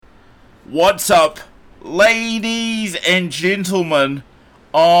What's up, ladies and gentlemen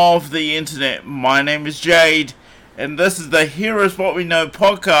of the internet? My name is Jade, and this is the Here's What We Know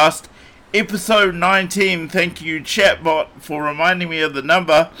podcast, episode 19. Thank you, chatbot, for reminding me of the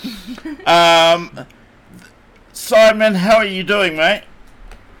number. Simon, how are you doing, mate?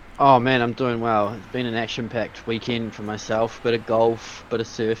 Oh man, I'm doing well. It's been an action-packed weekend for myself. Bit of golf, bit of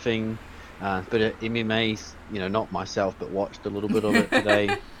surfing, bit of MMA. Not myself, but watched a little bit of it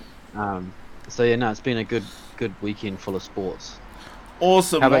today. It's been a good weekend full of sports.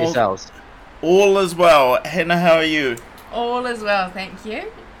 Awesome. How about yourselves? All is well. Hannah, how are you? All is well, thank you.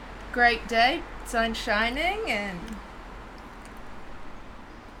 Great day, sun shining, and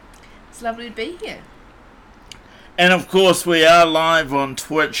it's lovely to be here. And of course, we are live on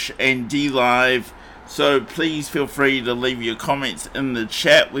Twitch and DLive, so please feel free to leave your comments in the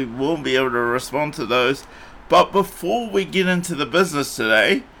chat. We will be able to respond to those. But before we get into the business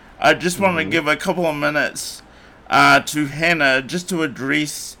today, I just want to give a couple of minutes to Hannah just to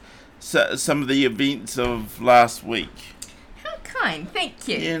address some of the events of last week. How kind, thank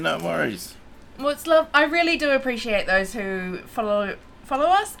you. Yeah, no worries. Well, it's I really do appreciate those who follow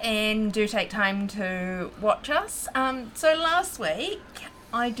us and do take time to watch us. So last week,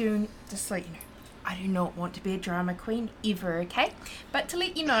 I do not want to be a drama queen ever, okay? But to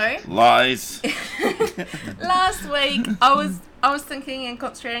let you know, Lies. last week I was thinking and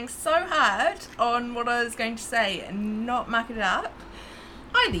concentrating so hard on what I was going to say and not muck it up.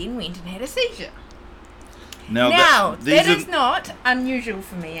 I then went and had a seizure. Now that is not unusual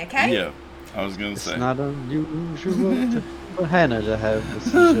for me, okay? Yeah, I was going to say. It's not unusual for Hannah to have a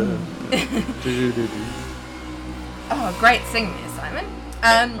seizure. Oh, great singing there, Simon.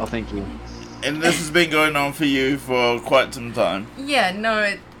 Oh, thank you. And this has been going on for you for quite some time. Yeah,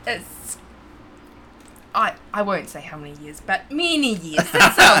 no, it's... I won't say how many years, but many years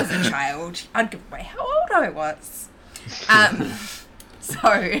since I was a child. I'd give away how old I was.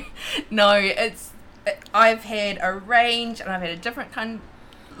 I've had a range, and I've had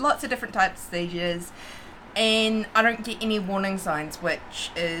lots of different types of seizures, and I don't get any warning signs, which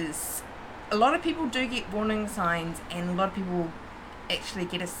is... A lot of people do get warning signs, and a lot of people actually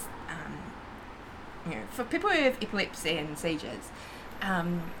get for people who have epilepsy and seizures,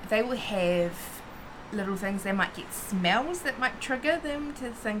 they will have little things. They might get smells that might trigger them to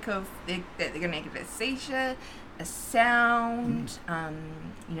think of that they're going to get a seizure, a sound.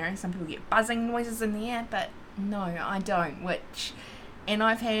 Some people get buzzing noises in the air, but no, I don't. And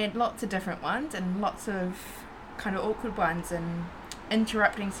I've had lots of different ones and lots of kind of awkward ones and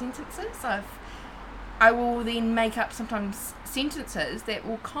interrupting sentences. I will then make up sometimes sentences that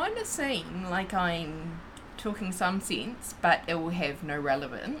will kind of seem like I'm talking some sense, but it will have no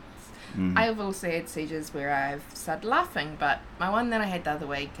relevance. I have also had seizures where I've started laughing, but my one that I had the other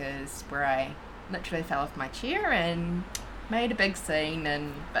week is where I literally fell off my chair and made a big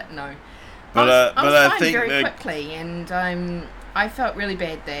scene, but no. I was fine very quickly, and I felt really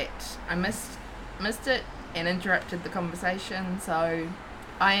bad that I missed it and interrupted the conversation, so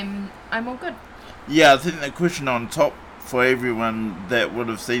I'm all good. Yeah, I think the question on top for everyone that would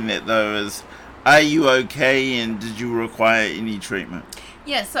have seen that though is, are you okay and did you require any treatment?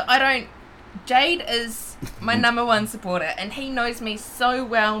 Yeah, so Jade is my number one supporter, and he knows me so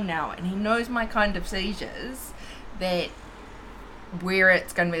well now, and he knows my kind of seizures, that where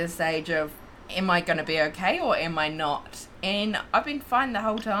it's going to be the stage of, am I going to be okay or am I not? And I've been fine the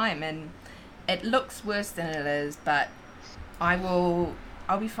whole time, and it looks worse than it is, but I'll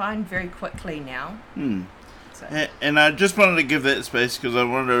be fine very quickly now. So. And I just wanted to give that space because I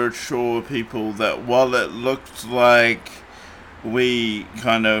wanted to assure people that while it looked like we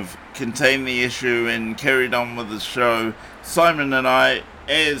kind of contained the issue and carried on with the show, Simon and I,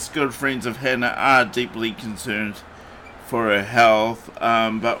 as good friends of Hannah, are deeply concerned for her health,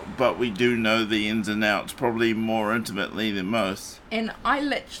 but we do know the ins and outs probably more intimately than most. And I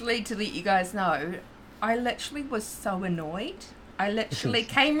literally, to let you guys know, I literally was so annoyed. I literally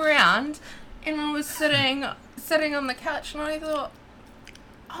came around and I was sitting on the couch, and I thought,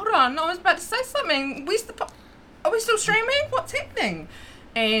 hold on, I was about to say something. Are we still streaming? What's happening?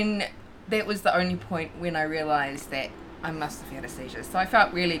 And that was the only point when I realised that I must have had a seizure. So I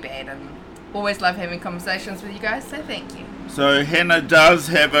felt really bad, and always love having conversations with you guys, so thank you. So Hannah does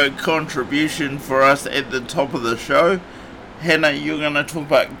have a contribution for us at the top of the show. Hannah, you're going to talk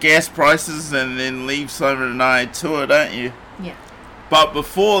about gas prices and then leave Simon and I to it, aren't you? Yeah. But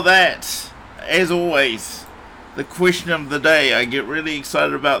before that, as always, the question of the day. I get really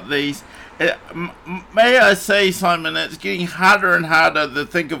excited about these. May I say, Simon, it's getting harder and harder to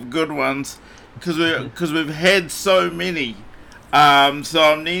think of good ones because we've had so many. So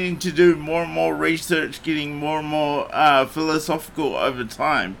I'm needing to do more and more research, getting more and more philosophical over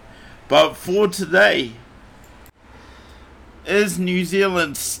time. But for today, is New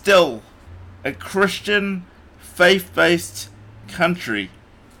Zealand still a Christian, faith-based country?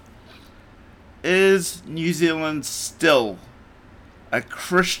 Is New Zealand still a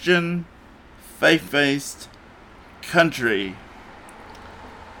Christian, faith-based country?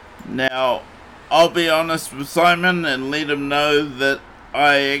 Now, I'll be honest with Simon and let him know that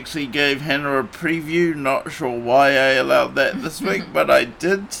I actually gave Hannah a preview. Not sure why I allowed that this week, but I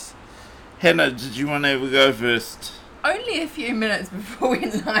did. Hannah, did you want to have a go first? Only a few minutes before we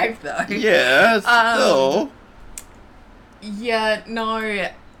went live, though. Yeah, still. Yeah, no.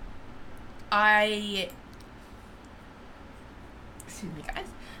 Excuse me, guys.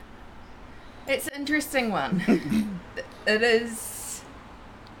 It's an interesting one. It is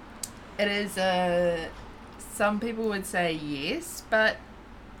some people would say yes, but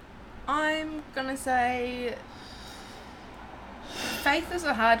I'm gonna say faith is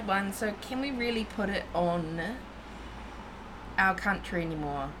a hard one, so can we really put it on our country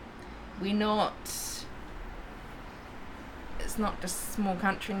anymore? It's not just a small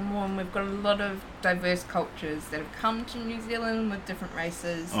country anymore, and we've got a lot of diverse cultures that have come to New Zealand with different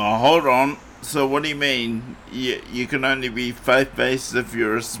races. Oh, hold on. So what do you mean? You can only be faith-based if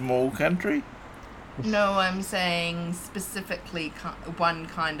you're a small country? No, I'm saying specifically one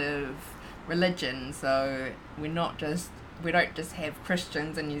kind of religion. So we don't just have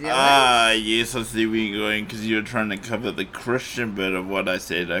Christians in New Zealand. Ah, yes, I see where you're going, because you're trying to cover the Christian bit of what I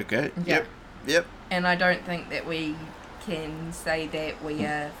said, okay? Yep. And I don't think that we can say that we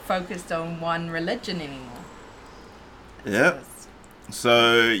are focused on one religion anymore. Yep.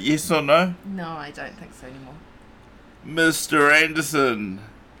 So, yes or no? No, I don't think so anymore. Mr. Anderson,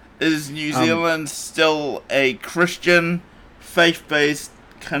 is New Zealand still a Christian, faith-based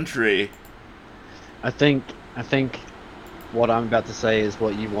country? I think what I'm about to say is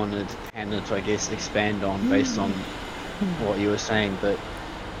what you wanted Hannah to, I guess, expand on based on what you were saying. But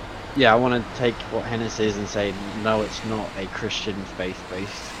yeah, I want to take what Hannah says and say, no, it's not a Christian,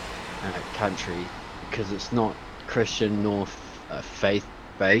 faith-based country, because it's not Christian nor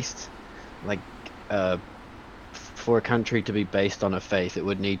faith-based. Like, for a country to be based on a faith, it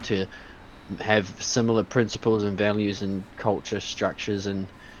would need to have similar principles and values and culture structures and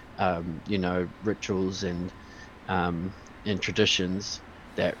rituals and traditions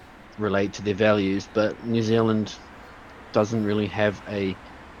that relate to their values. But New Zealand doesn't really have a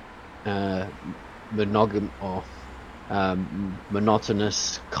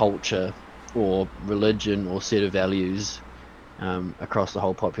monotonous culture or religion or set of values across the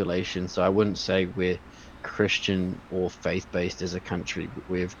whole population. So I wouldn't say we're Christian or faith-based as a country.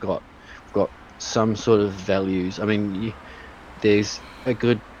 We've got some sort of values. I mean, there's a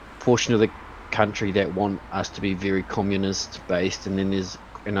good portion of the country that want us to be very communist-based, and then there's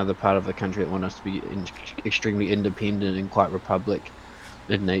another part of the country that want us to be extremely independent and quite republic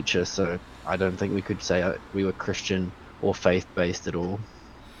in nature. So I don't think we could say we were Christian or faith-based at all.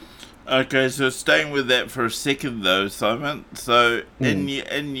 Okay, so staying with that for a second though, Simon. So in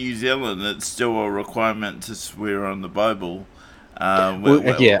New Zealand, it's still a requirement to swear on the Bible.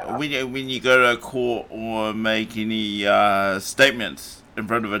 When you go to a court or make any statements in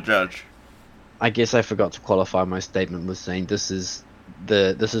front of a judge. I guess I forgot to qualify my statement with saying this is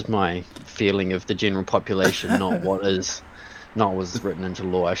my feeling of the general population, not what's written into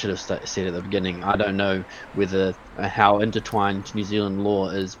law. I should have said at the beginning. I don't know whether how intertwined New Zealand law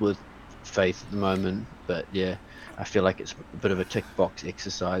is with faith at the moment, but yeah, I feel like it's a bit of a tick box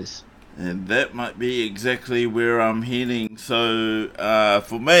exercise. And that might be exactly where I'm heading. So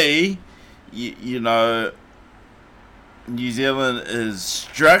for me, New Zealand is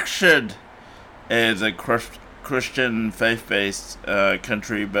structured as a Christian faith-based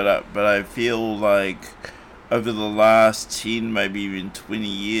country, but I feel like over the last 10, maybe even 20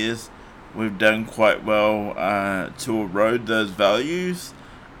 years, we've done quite well to erode those values.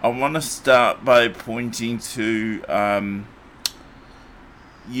 I want to start by pointing to, some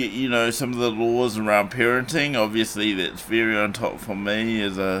of the laws around parenting. Obviously, that's very on top for me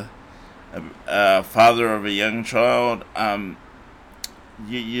as a father of a young child. The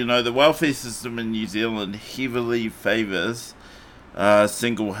welfare system in New Zealand heavily favours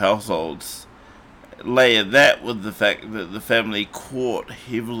single households. Layer that with the fact that the family court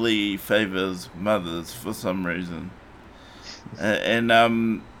heavily favours mothers for some reason, I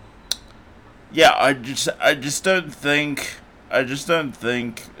just don't think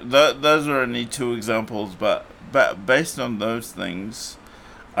those are only two examples, but based on those things,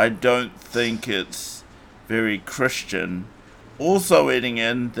 I don't think it's very Christian Also adding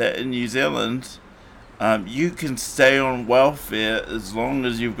in that in New Zealand, you can stay on welfare as long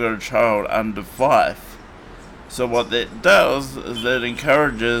as you've got a child under 5. So what that does is that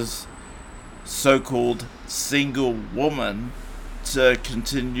encourages so-called single women to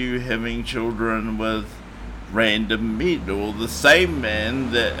continue having children with random men, or the same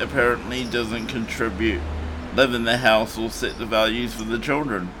man that apparently doesn't contribute, live in the house, or set the values for the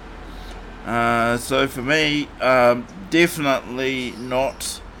children. So for me, definitely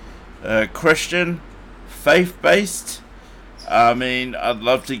not Christian, faith-based. I mean, I'd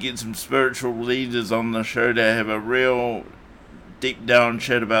love to get some spiritual leaders on the show to have a real deep down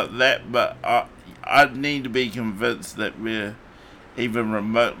chat about that, but I'd need to be convinced that we're even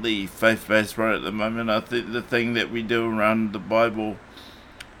remotely faith-based right at the moment. I think the thing that we do around the Bible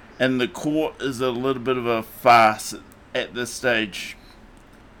and the court is a little bit of a farce at this stage.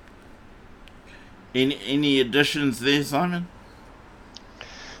 Any additions there, Simon?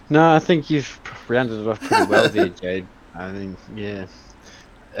 No, I think you've rounded it off pretty well there, Jade. I mean, yeah,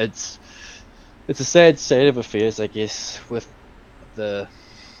 it's a sad state of affairs, I guess, with the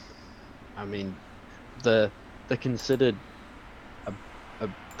considered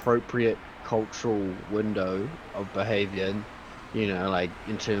appropriate cultural window of behavior, like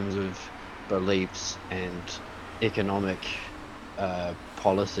in terms of beliefs and economic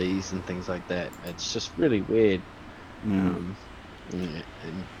policies and things like that. It's just really weird. And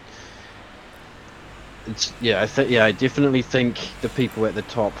I definitely think the people at the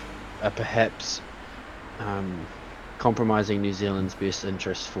top are perhaps compromising New Zealand's best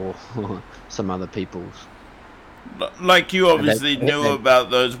interests for some other people's. Like, you obviously knew about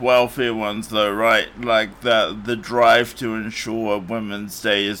those welfare ones, though, right? Like the drive to ensure women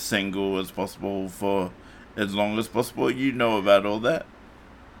stay as single as possible for as long as possible. You know about all that.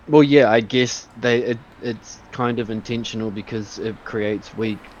 Well, yeah, I guess it's kind of intentional because it creates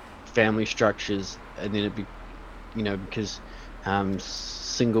weak family structures, and then because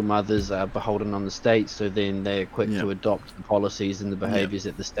single mothers are beholden on the state, so then they're quick to adopt the policies and the behaviors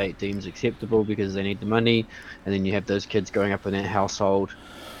that the state deems acceptable because they need the money, and then you have those kids growing up in that household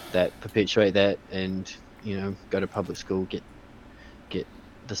that perpetuate that, and go to public school, get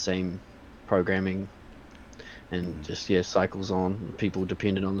the same programming, and just cycles on, people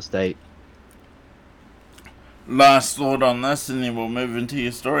dependent on the state. Last thought on this, and then we'll move into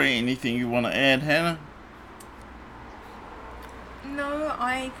your story. Anything you want to add, Hannah? No,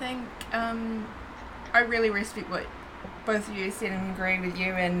 I think I really respect what both of you said and agree with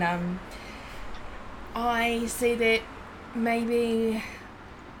you, and I see that maybe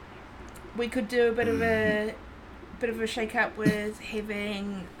we could do a bit of a shake up with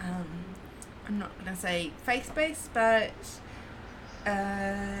having I'm not going to say faith-based, but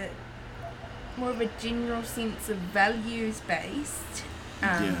more of a general sense of values-based.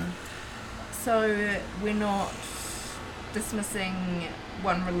 So we're not dismissing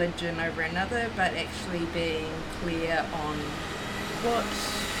one religion over another, but actually being clear on what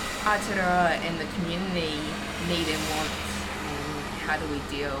Aotearoa and the community need and want, and how do we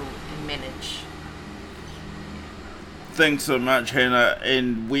deal and manage. Thanks so much, Hannah.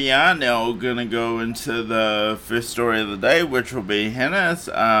 And we are now going to go into the first story of the day, which will be Hannah's.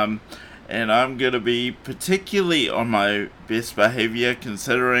 And I'm going to be particularly on my best behavior,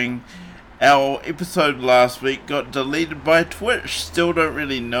 considering our episode last week got deleted by Twitch. Still don't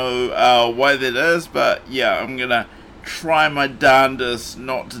really know why that is, but yeah, I'm going to try my darndest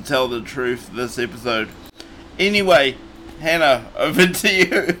not to tell the truth this episode. Anyway, Hannah, over to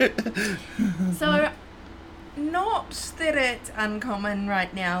you. So, not that it's uncommon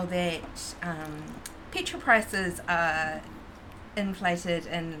right now that petrol prices are inflated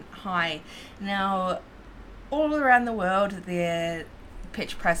and high. Now, all around the world, their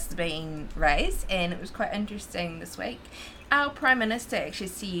petrol prices are being raised, and it was quite interesting this week. Our Prime Minister actually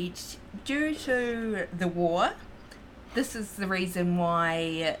said, due to the war, this is the reason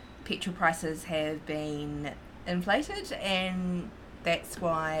why petrol prices have been inflated, and that's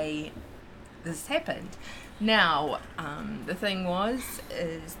why this happened. Now, the thing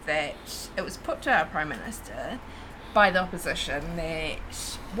is that it was put to our Prime Minister by the opposition that,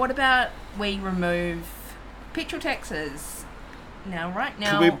 what about we remove petrol taxes? Now, right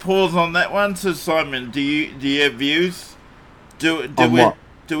now... Can we pause on that one? So, Simon, do you have views? Do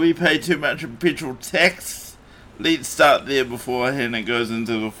we pay too much in petrol tax? Let's start there before Hannah goes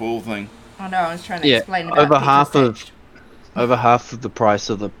into the full thing. Oh no, I was trying to explain about over half of the price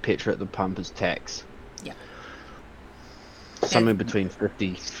of the petrol at the pump is tax. Yeah. Somewhere between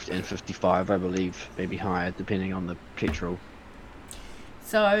 50 and 55, I believe, maybe higher, depending on the petrol.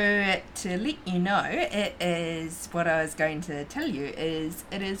 So to let you know, it is what I was going to tell you is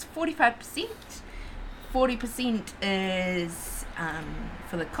it is 45%. 40% is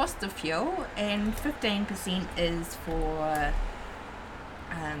for the cost of fuel, and 15% is for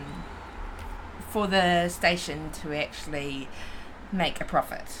the station to actually make a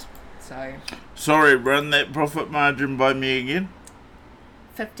profit. So Sorry, run that profit margin by me again.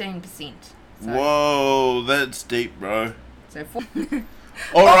 15%. So, Whoa, that's deep, bro. So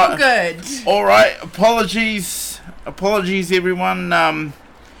All all right. good. All right. Apologies, everyone.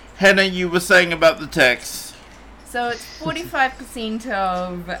 Hannah, you were saying about the tax. So it's 45%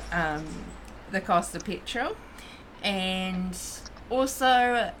 of the cost of petrol, and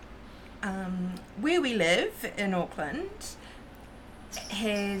also where we live in Auckland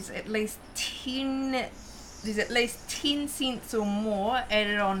has at least 10. There's at least 10 cents or more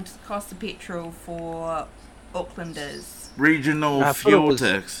added on to the cost of petrol for Aucklanders. Regional I thought it fuel was-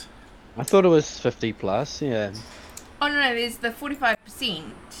 tax. I thought it was 50 plus. Yeah. Oh no, there's the 45%.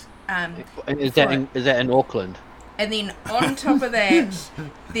 And is For that in Auckland? And then on top of that,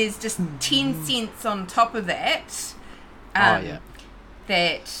 there's just 10 cents on top of that. Yeah.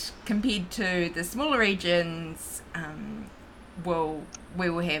 That compared to the smaller regions, we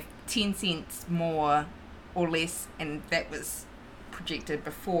will have 10 cents more or less, and that was projected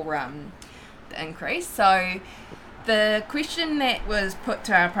before the increase. So the question that was put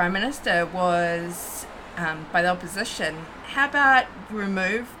to our Prime Minister was by the opposition, how about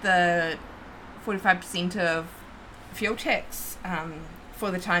remove the 45% of fuel tax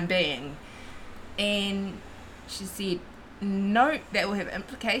for the time being? And she said, no, that will have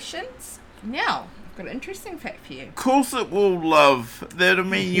implications. Now, I've got an interesting fact for you. Of course it will, love. That'll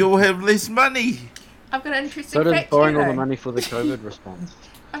mean you'll have less money. I've got an interesting So does fact for you, borrowing all the though. money for the COVID response.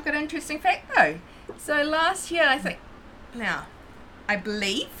 I've got an interesting fact though. So last year, I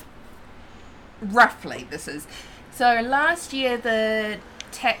believe, roughly this is. So last year the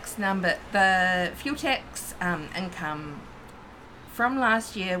fuel tax income from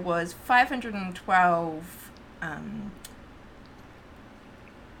last year was $512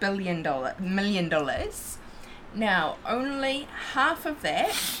 million. Now only half of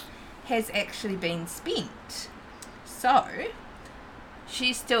that has actually been spent. So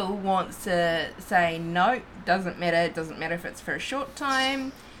she still wants to say no, doesn't matter if it's for a short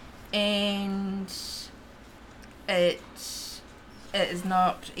time, and it is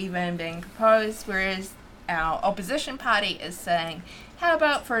not even being proposed, whereas our opposition party is saying, how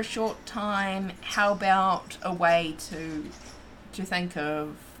about for a short time, how about a way to think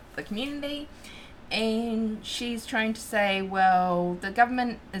of the community? And she's trying to say, well, the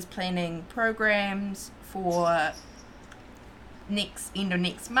government is planning programs for end of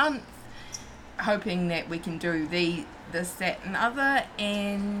next month, hoping that we can do this, that and other,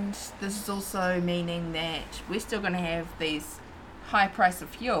 and this is also meaning that we're still going to have these high price of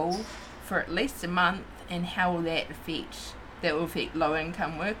fuel for at least a month, and how will that affect low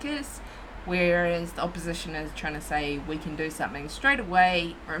income workers, whereas the opposition is trying to say we can do something straight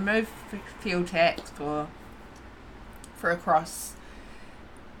away, remove fuel tax for across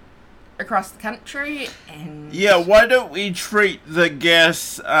the country. And Yeah, why don't we treat the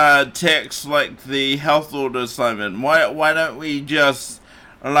gas tax like the health order, Simon? Why don't we just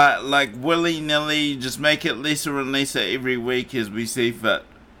like willy-nilly just make it lesser and lesser every week as we see fit?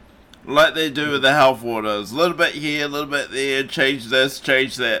 Like they do with the health orders. A little bit here, a little bit there, change this,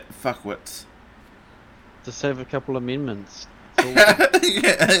 change that. Fuckwits. Just have a couple amendments. And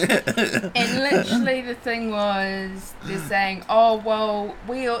literally the thing was, they're saying, oh, well,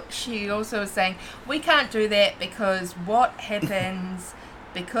 she also was saying, we can't do that because what happens,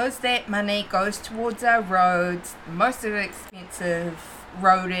 because that money goes towards our roads, most of the expensive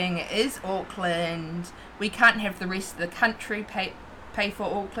roading is Auckland, we can't have the rest of the country pay for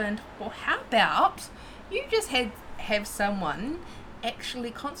Auckland. Well, how about you just have someone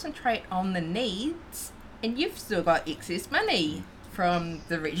actually concentrate on the needs, and you've still got excess money from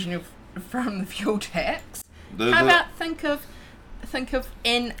the fuel tax. How about think of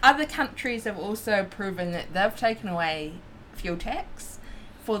in other countries have also proven that they've taken away fuel tax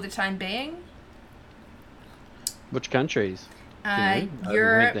for the time being. Which countries? Do you know? I haven't heard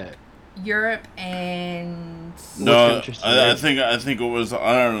Europe, that. Europe and No, countries I do they? think it was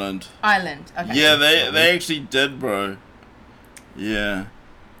Ireland. Ireland. Okay. Yeah, they actually did, bro. Yeah.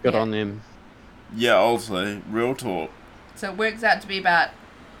 Good Yeah. on them. Yeah, I'll say. Real talk. So it works out to be about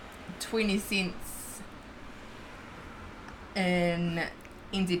 20 cents in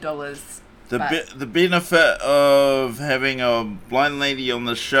NZ dollars The benefit of having a blind lady on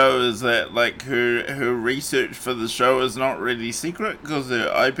the show is that like her research for the show is not really secret because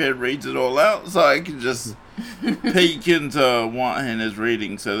her iPad reads it all out, so I can just peek into what Hannah's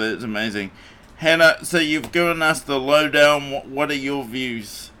reading. So that's amazing. Hannah, so you've given us the lowdown. What are your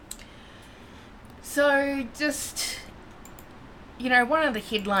views? So just, one of the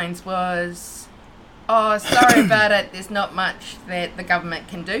headlines was, "Oh, sorry about it, there's not much that the government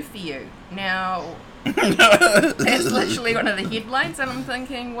can do for you." Now, that's literally one of the headlines, and I'm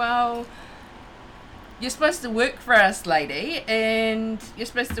thinking, well, you're supposed to work for us, lady, and you're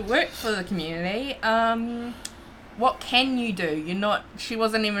supposed to work for the community. What can you do? She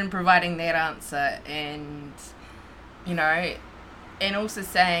wasn't even providing that answer, and, and also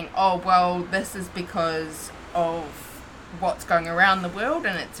saying, oh, well, this is because of what's going around the world,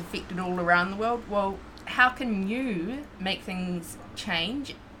 and it's affected all around the world. Well, how can you make things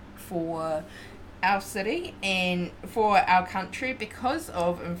change for our city and for our country because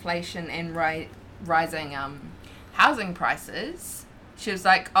of inflation and rising housing prices? She was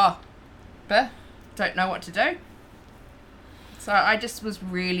like, don't know what to do. So I just was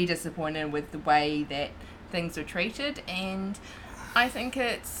really disappointed with the way that things were treated, and I think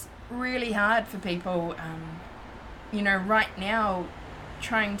it's really hard for people, right now,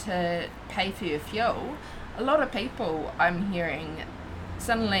 trying to pay for your fuel. A lot of people, I'm hearing,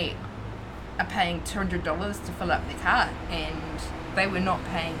 suddenly are paying $200 to fill up their car, and they were not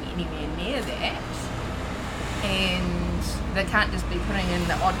paying anywhere near that, and they can't just be putting in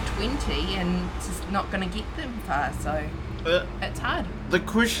the odd 20, and it's just not going to get them far, so it's hard. The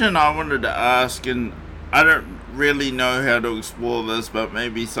question I wanted to ask, and I don't really know how to explore this, but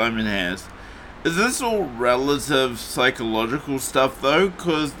maybe Simon has, is this all relative psychological stuff though?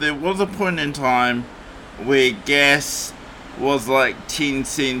 Because there was a point in time where gas was like 10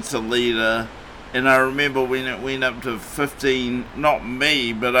 cents a litre, and I remember when it went up to 15, not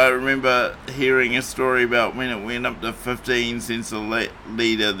me, but I remember hearing a story about when it went up to 15 cents a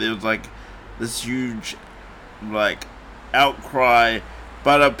litre, there was like this huge like outcry.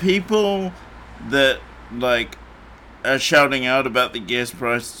 But are people that like are shouting out about the gas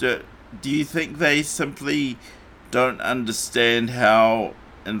price, do you think they simply don't understand how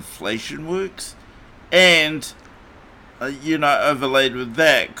inflation works? And overlaid with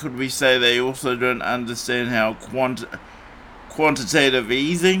that, could we say they also don't understand how quantitative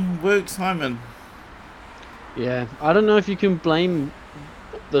easing works, Simon? Yeah, I don't know if you can blame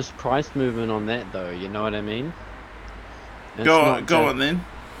this price movement on that though, you know what I mean? Go on then.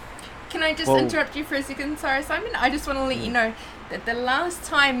 Can I just interrupt you for a second? Sorry, Simon. I just want to let you know that the last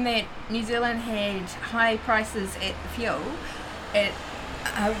time that New Zealand had high prices at fuel, it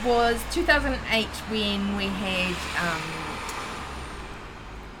was 2008 when we had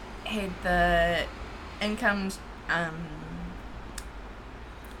the incomes.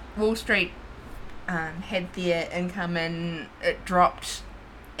 Wall Street had their income and it dropped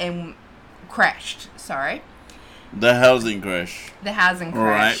and crashed. Sorry. The housing crash. All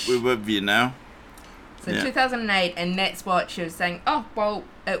right, we're with you now. So 2008, and that's what she was saying. Oh, well,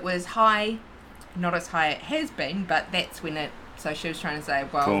 it was high, not as high it has been, but that's when it. So she was trying to say,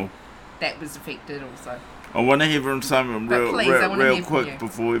 well, that was affected also. I want to hear from Simon real quick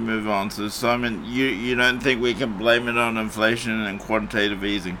before we move on. So Simon, you don't think we can blame it on inflation and quantitative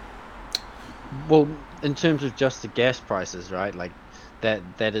easing? Well, in terms of just the gas prices, right? Like that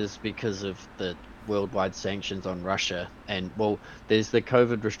is because of the worldwide sanctions on Russia, and there's the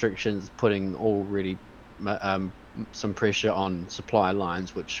COVID restrictions putting already some pressure on supply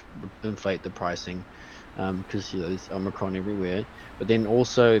lines, which would inflate the pricing because there's Omicron everywhere. But then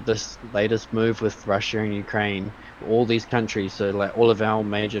also this latest move with Russia and Ukraine, all these countries, so like all of our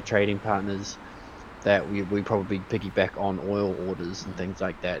major trading partners that we probably piggyback on oil orders and things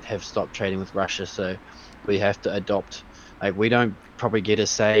like that, have stopped trading with Russia, so we have to adopt. Like we don't probably get a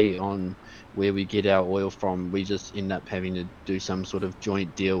say on where we get our oil from. We just end up having to do some sort of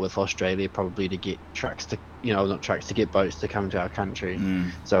joint deal with Australia, probably to get to get boats to come to our country.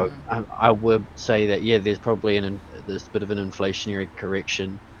 So I would say that there's probably there's a bit of an inflationary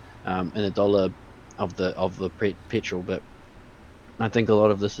correction in the dollar of the petrol, but I think a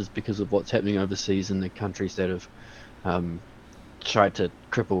lot of this is because of what's happening overseas in the countries that have tried to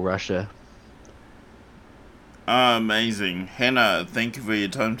cripple Russia. Amazing. Hannah, thank you for your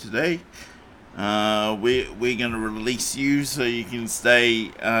time today. We're going to release you so you can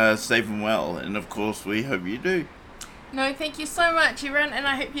stay safe and well, and of course we hope you do. No, thank you so much, everyone, and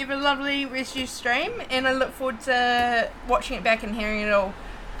I hope you have a lovely rest of your stream, and I look forward to watching it back and hearing it all.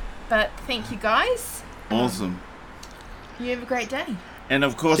 But thank you, guys. Awesome. You have a great day. And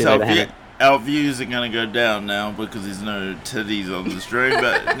of course, our views are going to go down now because there's no titties on the stream,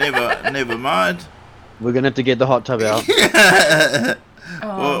 but never mind. We're gonna have to get the hot tub out.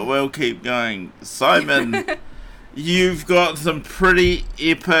 We'll keep going. Simon, you've got some pretty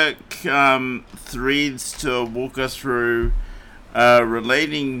epic threads to walk us through,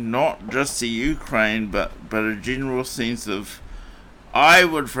 relating not just to Ukraine, but a general sense of, I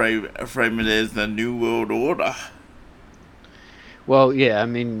would frame it as the New World Order. Well, yeah, I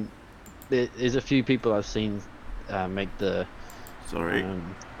mean, there's a few people I've seen make the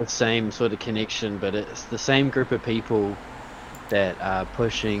same sort of connection, but it's the same group of people that are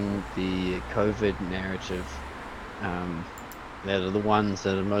pushing the COVID narrative, that are the ones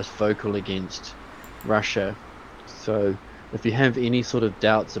that are most vocal against Russia. So if you have any sort of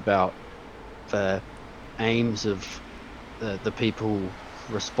doubts about the aims of the people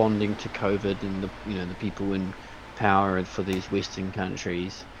responding to COVID and the people in power for these Western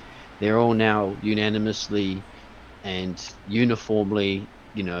countries, they're all now unanimously and uniformly,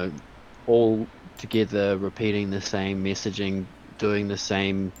 all together repeating the same messaging, doing the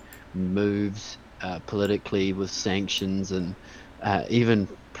same moves politically with sanctions, and even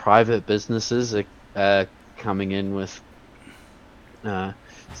private businesses are coming in with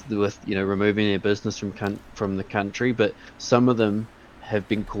removing their business from the country. But some of them have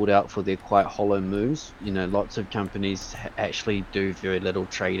been called out for their quite hollow moves. Lots of companies actually do very little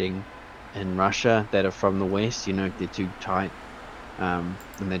trading in Russia that are from the West. They're too tight, and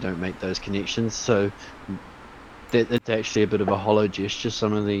they don't make those connections. So it's actually a bit of a hollow gesture.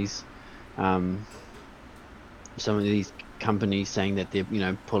 Some of these companies saying that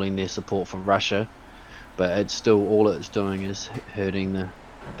they're pulling their support from Russia, but it's still, all it's doing is hurting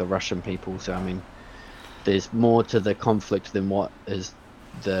the Russian people. So I mean, there's more to the conflict than what is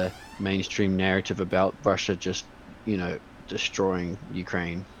the mainstream narrative about Russia just destroying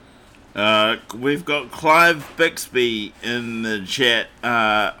Ukraine. We've got Clive Bixby in the chat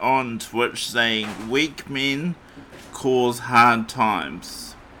on Twitch saying, weak men cause hard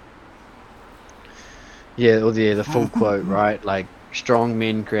times. Yeah, the full quote, right? Like, strong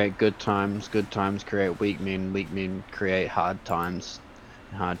men create good times create weak men create hard times,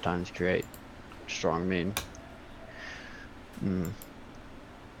 and hard times create strong men.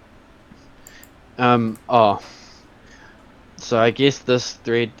 So I guess this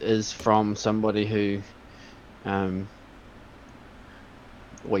thread is from somebody who,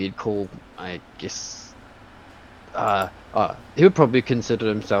 what you'd call, I guess, he would probably consider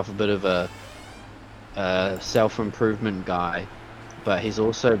himself a bit of a self-improvement guy, but he's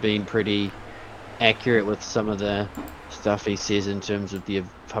also been pretty accurate with some of the stuff he says in terms of the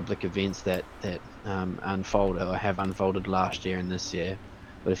public events that unfold or have unfolded last year and this year.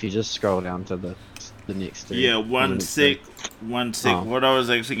 But if you just scroll down to the next thing. Yeah, one sec. Oh. What I was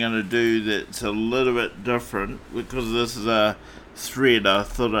actually going to do that's a little bit different, because this is a thread, I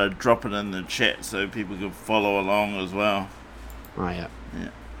thought I'd drop it in the chat so people could follow along as well. Oh, yeah. Yeah.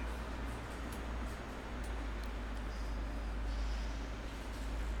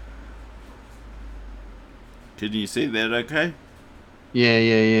 Can you see that okay?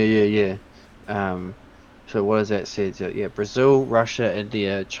 Yeah. So what does that say? So, yeah, Brazil, Russia,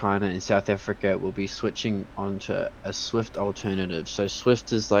 India, China, and South Africa will be switching onto a SWIFT alternative. So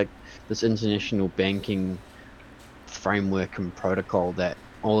SWIFT is like this international banking framework and protocol that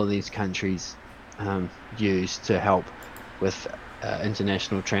all of these countries use to help with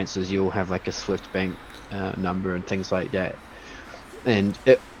international transfers. You'll have like a SWIFT bank number and things like that. And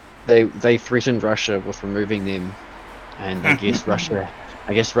they threatened Russia with removing them, and I guess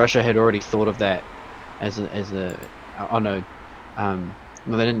Russia had already thought of that as a well,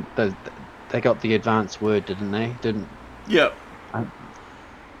 they didn't. They got the advance word, didn't they? Yep.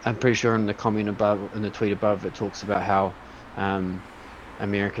 I'm pretty sure in the comment above, in the tweet above, it talks about how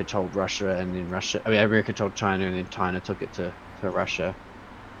America told Russia, and then America told China, and then China took it to Russia,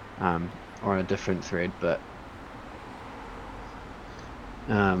 or a different thread. But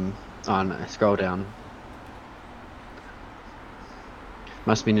oh no, scroll down.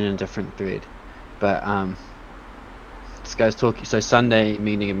 Must have been in a different thread. But this guy's talking. So Sunday,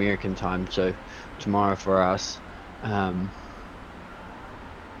 meaning American time. So tomorrow for us. Yeah,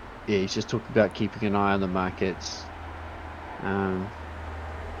 he's just talking about keeping an eye on the markets.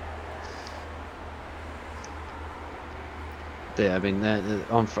 Yeah, I mean,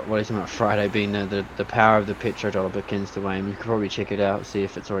 on what he's talking about Friday being the power of the petrodollar begins to wane. You could probably check it out, see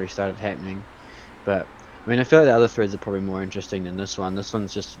if it's already started happening. But I mean, I feel like the other threads are probably more interesting than this one. This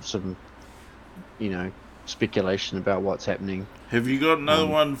one's just some, speculation about what's happening. Have you got another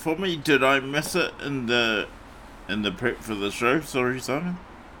one for me? Did I miss it in the prep for the show? Sorry, Simon.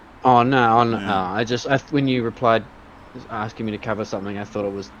 Oh no, Yeah. when you replied asking me to cover something, I thought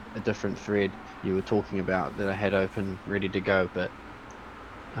it was a different thread you were talking about that I had open ready to go, but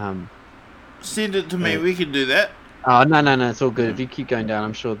um, Send it to me. uh, We can do that. oh no, it's all good. Yeah. If you keep going down,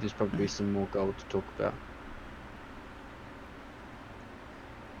 I'm sure there's probably some more gold to talk about.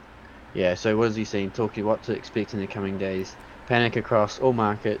 Yeah, so what is he saying? Talking what to expect in the coming days. Panic across all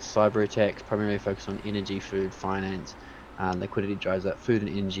markets, cyber attacks primarily focused on energy, food, finance. Liquidity dries up, food and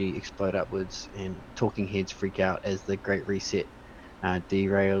energy explode upwards, and talking heads freak out as the Great Reset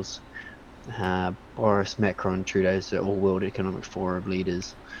derails. Boris, Macron, Trudeau's the all-world economic forum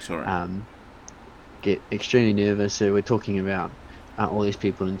leaders Sorry. Get extremely nervous. So we're talking about all these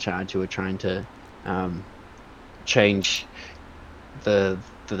people in charge who are trying to change the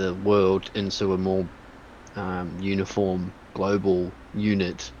world into a more uniform global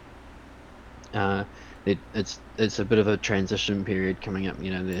unit. It's a bit of a transition period coming up.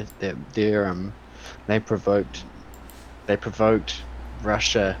 You know, they provoked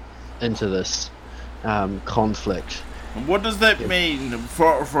Russia into this conflict. And what does that mean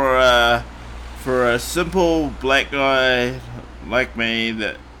for a simple black guy like me?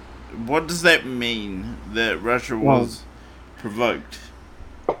 That what does that mean that Russia Well, was provoked?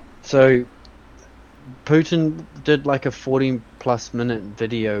 so Putin did like a 40+ minute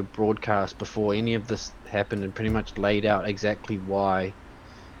video broadcast before any of this happened and pretty much laid out exactly why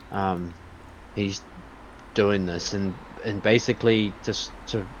he's doing this and basically just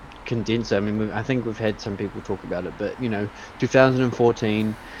to condense it. I mean, I think we've had some people talk about it, but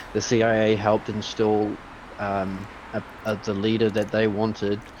 2014, the CIA helped install the leader that they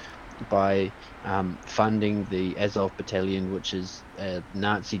wanted by funding the Azov Battalion, which is a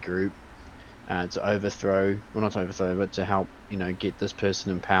Nazi group, to overthrow, well, not to overthrow, but to help, get this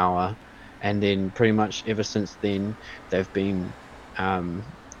person in power. And then pretty much ever since then, they've been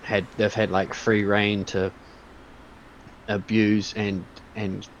they've had like free reign to abuse and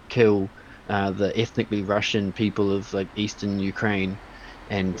kill the ethnically Russian people of like Eastern Ukraine,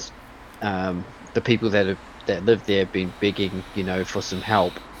 and the people that live there have been begging, for some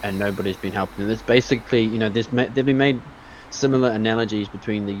help, and nobody's been helping them. It's basically, they've been made similar analogies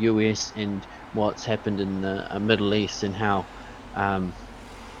between the US and what's happened in the Middle East, and how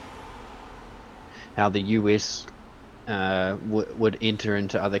the US would enter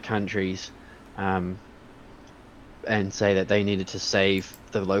into other countries and say that they needed to save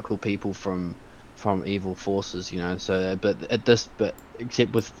the local people from evil forces, So, but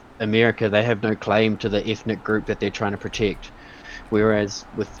except with America, they have no claim to the ethnic group that they're trying to protect. Whereas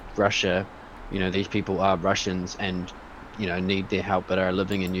with Russia, these people are Russians and need their help, but are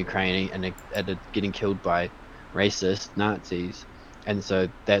living in Ukraine and are getting killed by racist Nazis. And so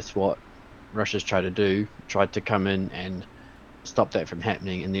that's what Russia's tried to come in and stop that from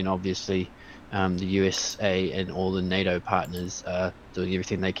happening. And then obviously the USA and all the NATO partners are doing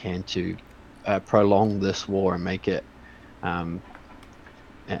everything they can to prolong this war and make it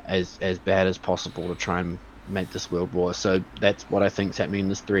as bad as possible to try and make this world war. So that's what I think is happening in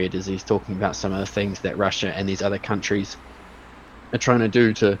this thread, is he's talking about some of the things that Russia and these other countries are trying to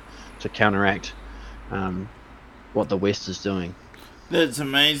do to counteract what the West is doing. That's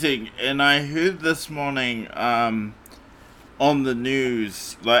amazing. And I heard this morning on the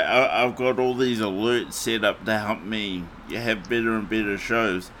news, like I've got all these alerts set up to help me have better and better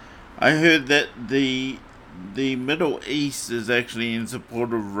shows. I heard that the Middle East is actually in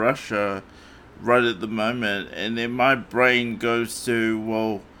support of Russia right at the moment, and then my brain goes to,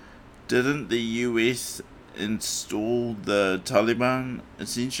 well, didn't the US install the Taliban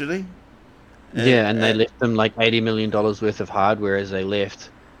essentially? Yeah, and they left them like $80 million worth of hardware as they left.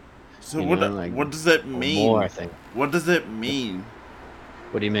 So what does that mean? More, I think. What does that mean?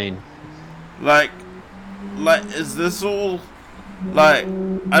 What do you mean? Like, is this all, like,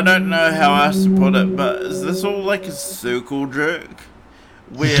 I don't know how else to put it, but is this all like a circle jerk?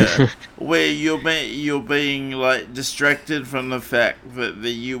 Where you're being like distracted from the fact that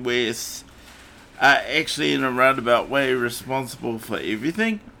the US are actually in a roundabout way responsible for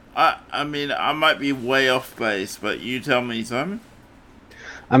everything? I mean, I might be way off base, but you tell me, Simon.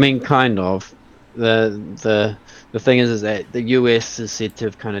 I mean, kind of. The thing is that the US is said to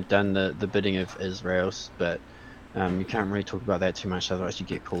have kind of done the bidding of Israel's, but you can't really talk about that too much, otherwise you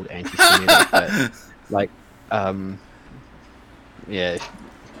get called anti-Semitic. But like, yeah,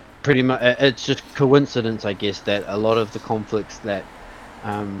 pretty much, it's just coincidence, I guess, that a lot of the conflicts that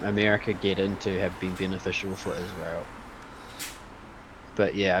America get into have been beneficial for Israel.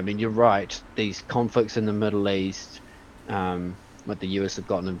 But yeah, I mean, you're right. These conflicts in the Middle East, what the US have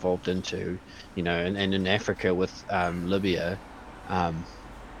gotten involved into, and in Africa with Libya,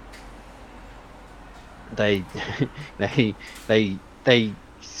 they they they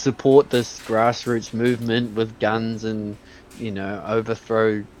support this grassroots movement with guns and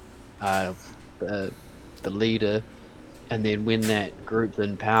overthrow uh, the leader, and then when that group's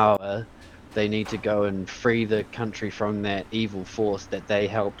in power, they need to go and free the country from that evil force that they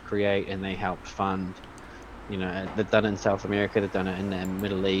helped create and they helped fund. They've done it in South America, they've done it in the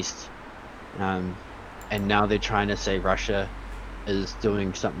Middle East, and now they're trying to say Russia is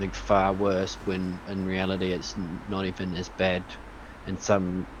doing something far worse when in reality it's not even as bad in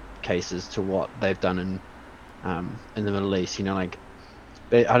some cases to what they've done in the Middle East. I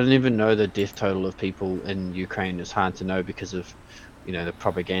don't even know the death total of people in Ukraine. It's hard to know because of the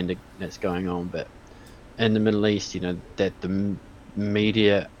propaganda that's going on. But in the Middle East, that the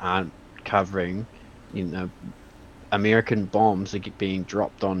media aren't covering, American bombs are being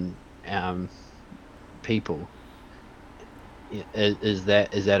dropped on people. Is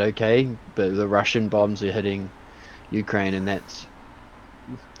that okay? But the Russian bombs are hitting Ukraine, and that's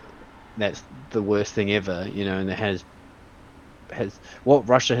the worst thing ever. And it has what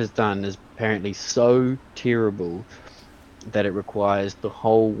Russia has done is apparently so terrible that it requires the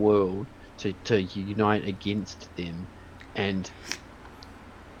whole world to unite against them and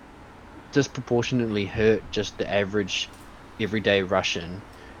disproportionately hurt just the average everyday Russian,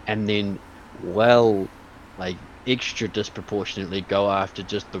 and then extra disproportionately go after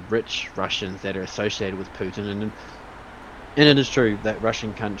just the rich Russians that are associated with Putin. And it is true that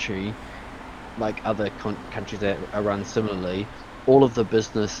Russian country, like other countries that are run similarly, all of the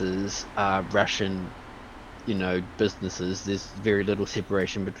businesses are Russian, businesses. There's very little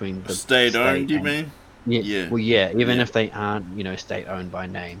separation between the state-owned, you mean? Yeah. Well, yeah, even if they aren't, state-owned by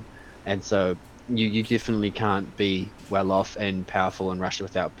name. And so you definitely can't be well off and powerful in Russia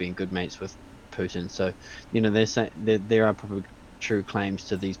without being good mates with Putin. So, there are probably true claims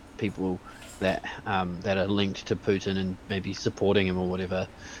to these people that are linked to Putin and maybe supporting him or whatever.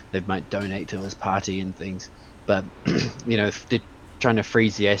 They might donate to his party and things. But, if they're trying to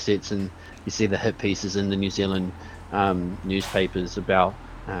freeze the assets, and you see the hit pieces in the New Zealand newspapers about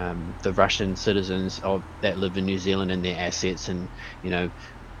the Russian citizens that live in New Zealand and their assets, and,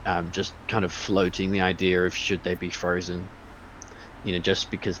 just kind of floating the idea of should they be frozen, just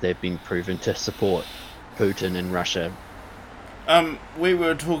because they've been proven to support Putin and Russia. We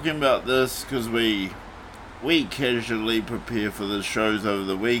were talking about this because we casually prepare for the shows over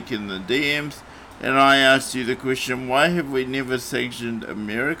the week in the DMs, and I asked you the question, why have we never sanctioned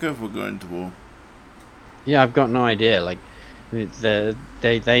America for going to war? Yeah, I've got no idea. Like,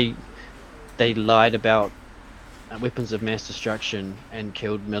 they lied about weapons of mass destruction and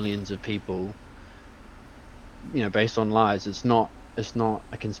killed millions of people, based on lies. It's not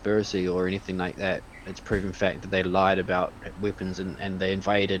a conspiracy or anything like that. It's proven fact that they lied about weapons, and they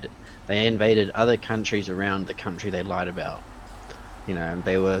invaded other countries around the country they lied about.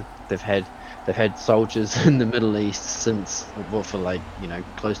 They've had soldiers in the Middle East since, well, for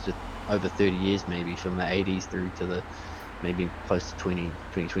close to over 30 years, maybe from the 80s through to the maybe close to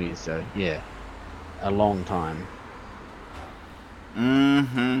 2020. So yeah, a long time.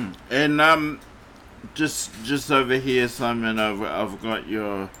 And just over here, Simon, I've got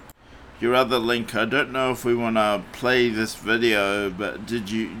your other link. I don't know if we want to play this video, but did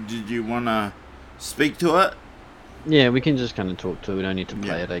you want to speak to it? Yeah, we can just kind of talk to it. We don't need to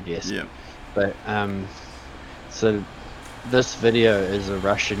play it, I guess. Yeah. But so this video is a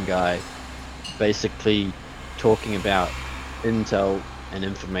Russian guy basically talking about intel and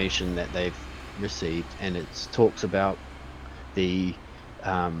information that they've received, and it talks about the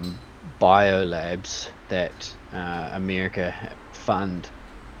biolabs that America fund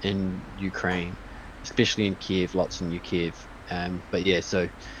in Ukraine, especially in Kiev, lots in Kiev. But yeah, so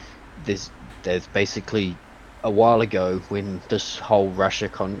there's basically a while ago when this whole Russia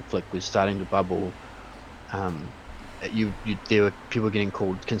conflict was starting to bubble, there were people getting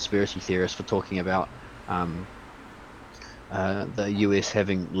called conspiracy theorists for talking about the US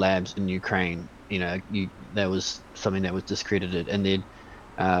having labs in Ukraine. That was something that was discredited, and then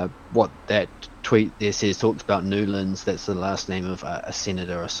what that tweet there says talks about Newlands. That's the last name of a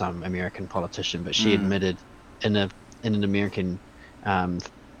senator or some American politician, but she admitted in an American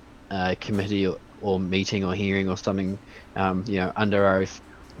committee or meeting or hearing or something, under oath,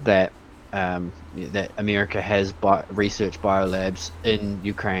 that that America has research biolabs in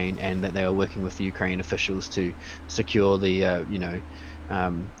Ukraine, and that they are working with Ukraine officials to secure the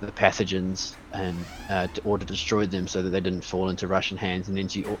the pathogens and or to destroy them so that they didn't fall into Russian hands. And then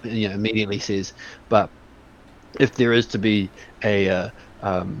she immediately says, but if there is to be a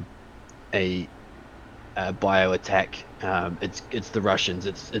bio attack. It's the Russians.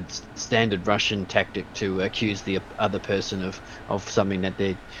 It's standard Russian tactic to accuse the other person of something that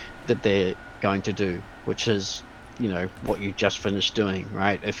they're going to do, which is, you know, what you just finished doing,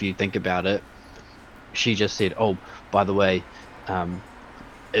 right? If you think about it, she just said, "Oh, by the way,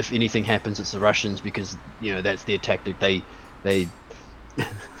 if anything happens, it's the Russians because, you know, that's their tactic. They they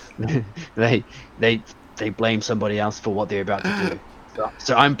blame somebody else for what they're about to do.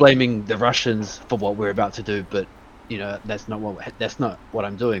 So I'm blaming the Russians for what we're about to do, but, you know, that's not what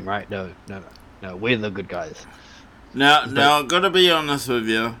I'm doing, right? No, we're the good guys." Now, I've got to be honest with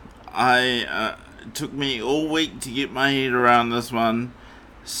you. It took me all week to get my head around this one.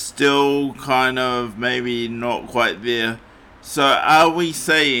 Still kind of maybe not quite there. So are we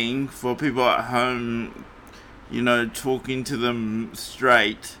saying, for people at home, you know, talking to them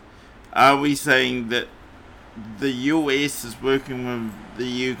straight, are we saying that the US is working with the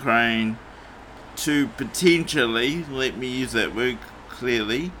Ukraine to potentially, let me use that word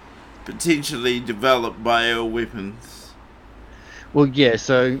clearly, potentially develop bioweapons? Well, yeah,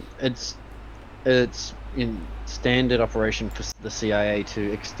 so it's in standard operation for the CIA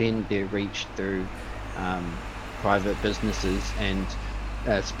to extend their reach through private businesses and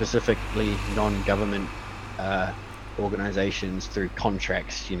specifically non-government organizations through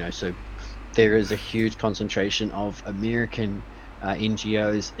contracts, you know. So there is a huge concentration of American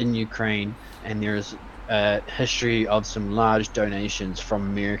NGOs in Ukraine, and there is a history of some large donations from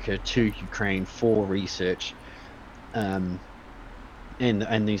America to Ukraine for research. And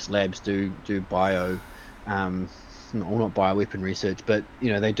these labs do bio, not bioweapon research, but,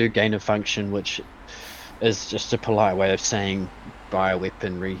 you know, they do gain of function, which is just a polite way of saying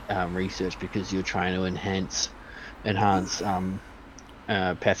bioweapon research, because you're trying to enhance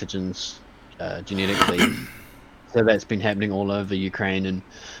pathogens genetically. So that's been happening all over Ukraine, and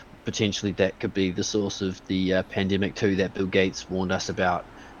potentially that could be the source of the pandemic too that Bill Gates warned us about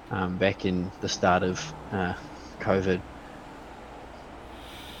back in the start of COVID.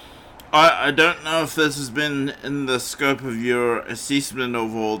 I don't know if this has been in the scope of your assessment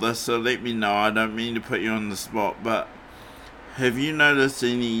of all this, so let me know. I don't mean to put you on the spot, but have you noticed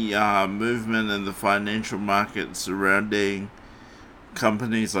any movement in the financial markets surrounding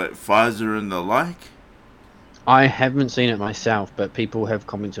companies like Pfizer and the like? I haven't seen it myself, but people have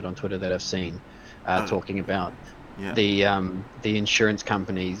commented on Twitter that I've seen talking about the insurance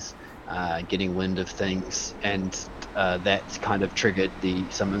companies getting wind of things, and that's kind of triggered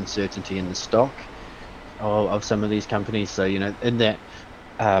some uncertainty in the stock of some of these companies. So, you know, in that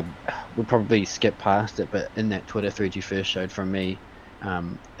we'll probably skip past it, but in that Twitter thread you first showed from me,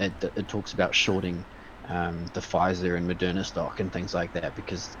 it talks about shorting the Pfizer and Moderna stock and things like that,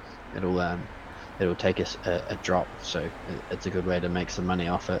 because it'll take us a drop. So it's a good way to make some money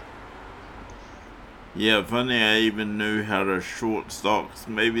off it. Yeah, if only I even knew how to short stocks.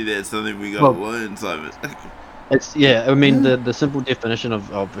 Maybe that's something we got to learn, Simon. I mean, the simple definition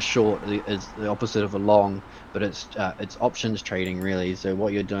of a short is the opposite of a long, but it's options trading, really. So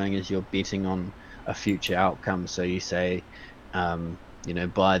what you're doing is you're betting on a future outcome. So you say, you know,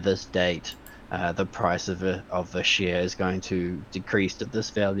 by this date, the price of a share is going to decrease to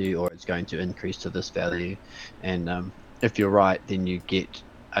this value, or it's going to increase to this value. And if you're right, then you get,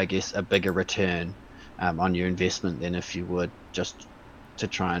 I guess, a bigger return on your investment than if you would just to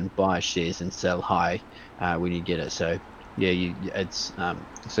try and buy shares and sell high when you get it. So yeah,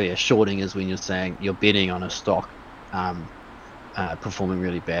 shorting is when you're saying you're betting on a stock performing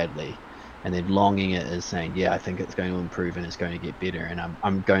really badly, and then longing it is saying, yeah, I think it's going to improve and it's going to get better, and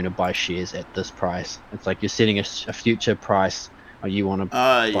I'm going to buy shares at this price. It's like you're setting a future price, or you want to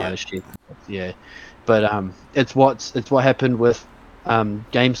buy the share. Yeah, but it's what happened with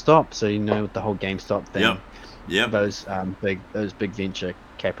GameStop. So, you know, with the whole GameStop thing. Yep. Those big venture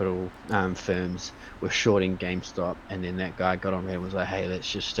capital firms were shorting GameStop, and then that guy got on there and was like, hey,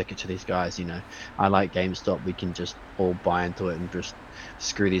 let's just stick it to these guys. You know, I like GameStop. We can just all buy into it and just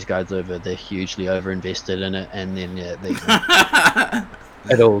screw these guys over. They're hugely overinvested in it, and then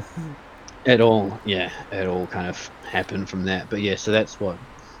it all kind of happened from that. But yeah, so that's what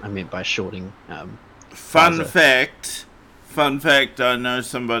I meant by shorting. Fun fact, I know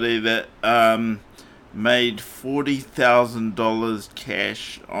somebody that made $40,000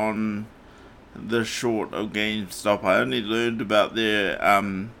 cash on the short of GameStop. I only learned about their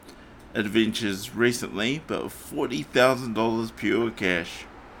adventures recently, but $40,000 pure cash.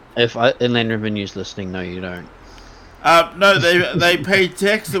 If Inland Revenue's listening, no, you don't. No, they paid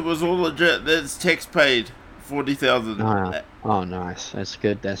tax. It was all legit. That's tax paid. $40,000. Oh, nice. That's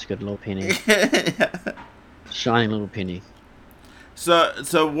good. That's a good little penny. Shining little penny.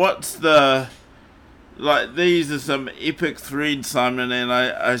 So what's the like, these are some epic threads, Simon, and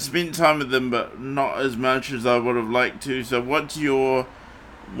I spent time with them, but not as much as I would have liked to. So what's your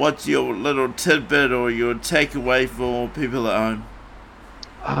little tidbit or your takeaway for people at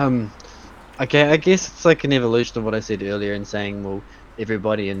home? Okay, I guess it's like an evolution of what I said earlier in saying, well,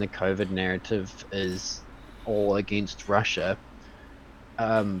 everybody in the COVID narrative is all against Russia.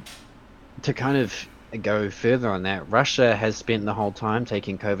 To kind of go further on that, Russia has spent the whole time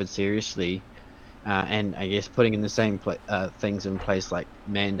taking COVID seriously, and I guess putting in the same things in place like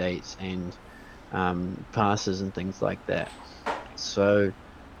mandates and passes and things like that. So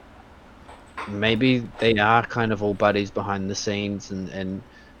maybe they are kind of all buddies behind the scenes, and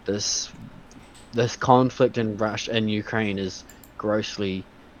this conflict in Russia and Ukraine is grossly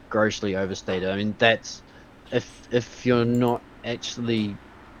overstated. I mean, that's if you're not actually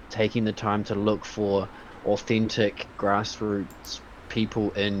taking the time to look for authentic grassroots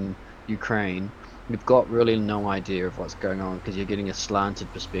people in Ukraine, you've got really no idea of what's going on because you're getting a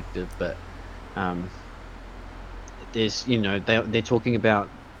slanted perspective. But there's, they're talking about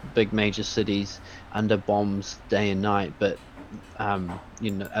big major cities under bombs day and night, but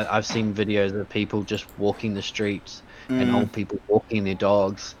I've seen videos of people just walking the streets and old people walking their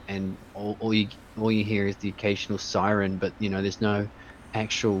dogs, and all you hear is the occasional siren, but there's no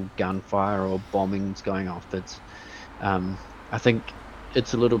actual gunfire or bombings going off. It's I think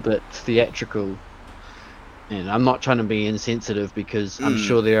it's a little bit theatrical, and I'm not trying to be insensitive because I'm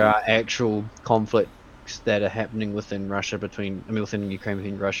sure there are actual conflicts that are happening within within Ukraine,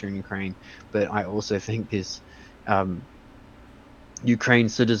 between Russia and Ukraine, but I also think there's Ukraine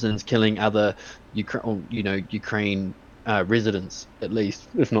citizens killing other Ukraine residents, at least,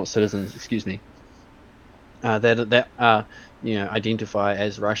 if not citizens, excuse me, that are identify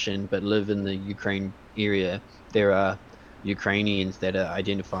as Russian but live in the Ukraine area. There are Ukrainians that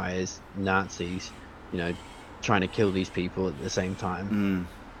identify as Nazis, trying to kill these people at the same time.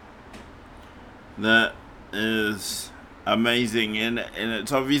 That is amazing, and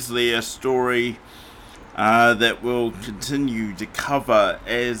it's obviously a story that will continue to cover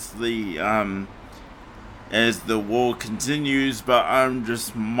as the war continues. But I'm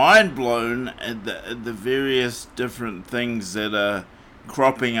just mind blown at the various different things that are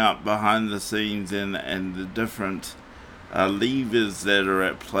cropping up behind the scenes, and the different levers that are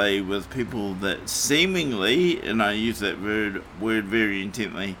at play with people that seemingly, and I use that word very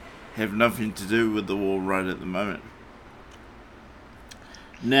intently, have nothing to do with the war right at the moment.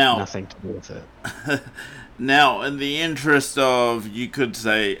 Now, nothing to do with it. Now, in the interest of, you could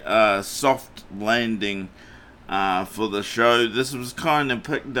say, soft landing for the show, this was kind of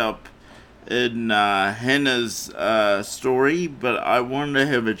picked up in Hannah's story, but I wanted to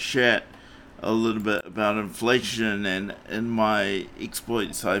have a chat a little bit about inflation, and in my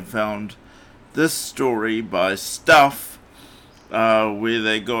exploits I found this story by Stuff, where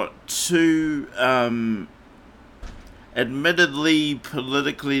they got two admittedly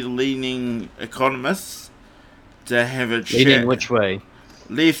politically leaning economists to have a chat. Leaning which way?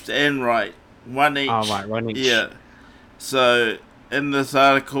 Left and right. One each. Oh, right, one each. Yeah. So, in this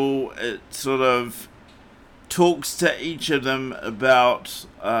article, it sort of talks to each of them about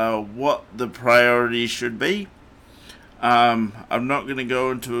what the priorities should be. I'm not going to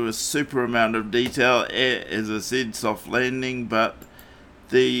go into a super amount of detail, as I said, soft landing, but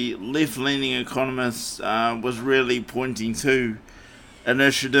the left-leaning economist was really pointing to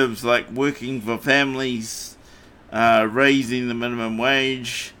initiatives like working for families, raising the minimum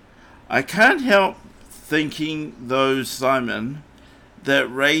wage. I can't help thinking, though, Simon, that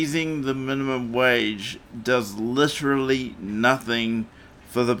raising the minimum wage does literally nothing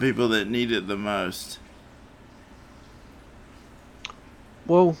for the people that need it the most.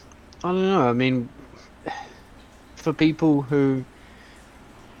 Well, I don't know. I mean, for people who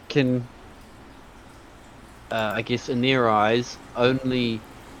can, I guess in their eyes, only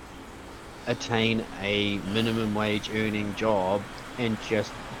attain a minimum wage earning job and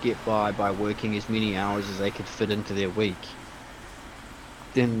just get by working as many hours as they could fit into their week,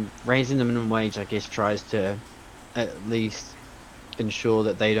 then raising the minimum wage, I guess, tries to at least ensure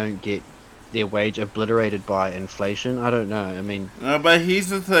that they don't get their wage obliterated by inflation. I don't know. I mean... No, but here's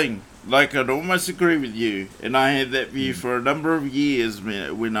the thing. Like, I'd almost agree with you, and I had that view for a number of years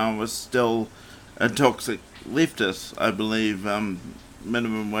when I was still a toxic leftist. I believe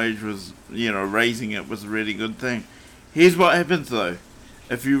minimum wage was, raising it was a really good thing. Here's what happens, though.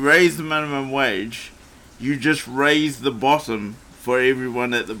 If you raise the minimum wage, you just raise the bottom for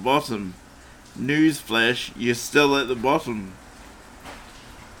everyone at the bottom. Newsflash, you're still at the bottom.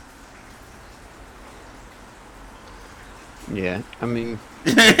 Yeah, I mean,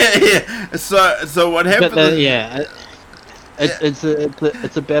 Yeah. So what But happened?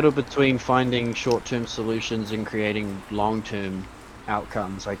 it's a battle between finding short-term solutions and creating long-term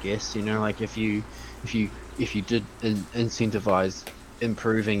outcomes, I guess. You know, like if you if you did incentivize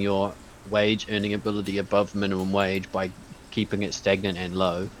improving your wage earning ability above minimum wage by keeping it stagnant and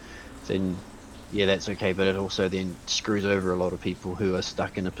low, then yeah, that's okay. But it also then screws over a lot of people who are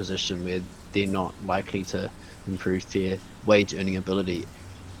stuck in a position where they're not likely to improve their wage earning ability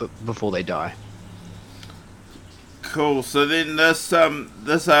before they die. Cool. So then this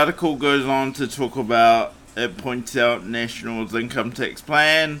article goes on to talk about, it points out National's income tax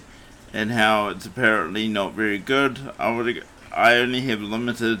plan and how it's apparently not very good. I only have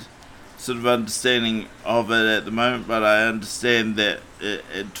limited sort of understanding of it at the moment, but I understand that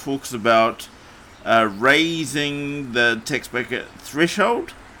it talks about raising the tax bracket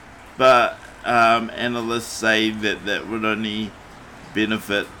threshold, but analysts say that that would only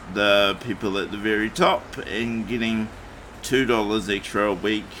benefit the people at the very top, and getting $2 extra a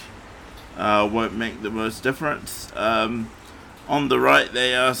week won't make the most difference. On the right,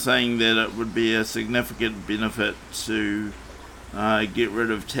 they are saying that it would be a significant benefit to get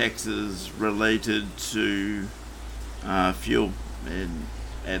rid of taxes related to fuel, and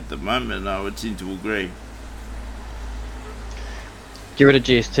at the moment, I would tend to agree. Get rid of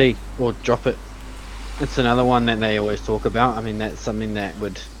GST or drop it. It's another one that they always talk about. I mean, that's something that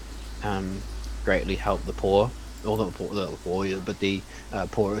would greatly help the poor, or the poor, yeah, but the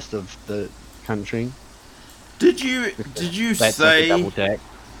poorest of the country. Did you That's say? like a double tax.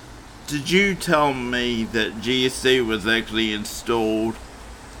 Did you tell me that GST was actually installed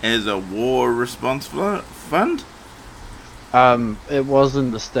as a war response fund? It was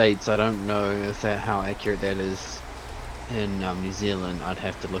in the States. I don't know if how accurate that is in New Zealand. I'd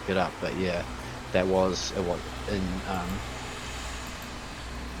have to look it up, but yeah, that was what in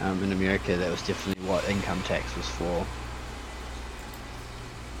America. That was definitely what income tax was for.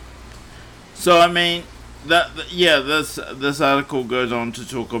 So I mean, this article goes on to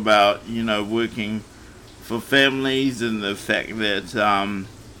talk about, working for families, and the fact that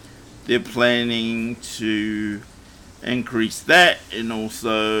they're planning to increase that, and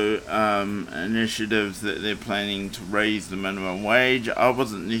also initiatives that they're planning to raise the minimum wage. I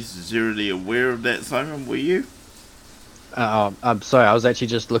wasn't necessarily aware of that, Simon. Were you? I'm sorry. I was actually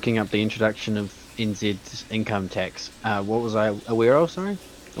just looking up the introduction of NZ's income tax. What was I aware of? Sorry,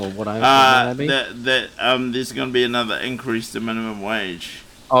 or what might I be? That there's going to be another increase to minimum wage.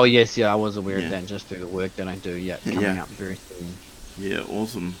 Oh yes, yeah, I was aware Yeah. of that just through the work that I do. Yeah, coming Yeah. up very soon. Yeah,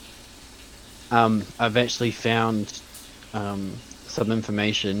 awesome. I've actually found some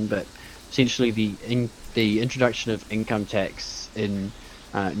information, but essentially the introduction of income tax in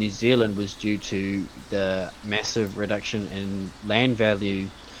New Zealand was due to the massive reduction in land value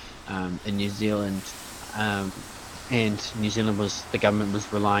in New Zealand, and the government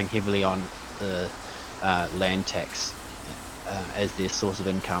was relying heavily on the land tax as their source of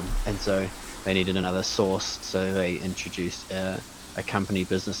income, and so they needed another source, so they introduced a company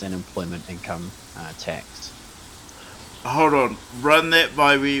business and employment income tax. Hold on, run that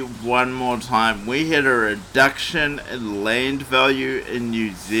by me one more time. We had a reduction in land value in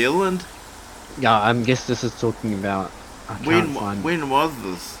New Zealand. Yeah, I guess this is talking about. I can't find. When was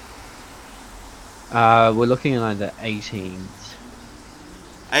this? We're looking at like the 18s.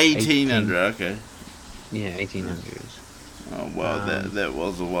 1800. Okay. Yeah, 1800s. Oh well, that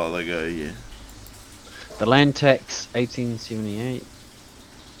was a while ago. Yeah. The land tax, 1878.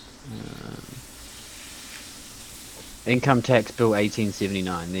 Income tax bill,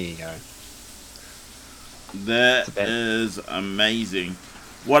 1879. There you go. That is amazing.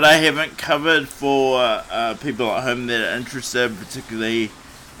 What I haven't covered for people at home that are interested, particularly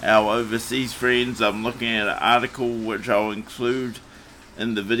our overseas friends, I'm looking at an article which I'll include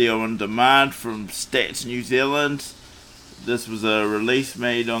in the video on demand from Stats New Zealand. This was a release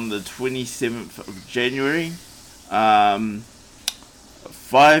made on the 27th of January.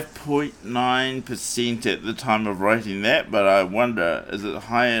 5.9% at the time of writing that, but I wonder, is it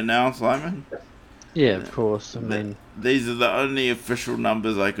higher now, Simon? Yeah, of course. I mean, these are the only official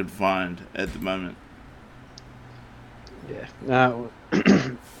numbers I could find at the moment. Yeah. Now,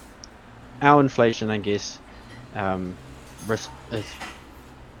 our inflation, I guess,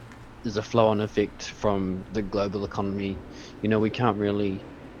 is a flow-on effect from the global economy. You know, we can't really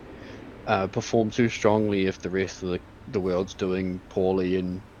perform too strongly if the rest of the world's doing poorly,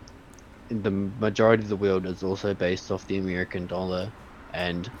 and the majority of the world is also based off the American dollar,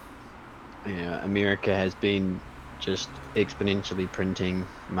 and America has been just exponentially printing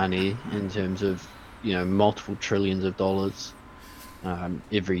money in terms of multiple trillions of dollars,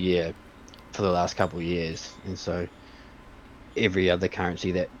 every year for the last couple of years, and so every other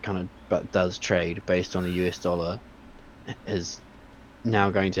currency that kind of but does trade based on the US dollar is now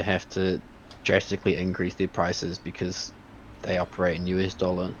going to have to drastically increase their prices because they operate in US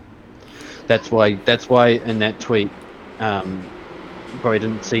dollar. That's why in that tweet, probably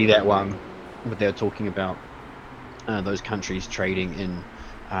didn't see that one, but they were talking about those countries trading in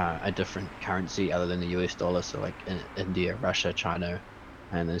a different currency other than the US dollar, so like India, Russia, China,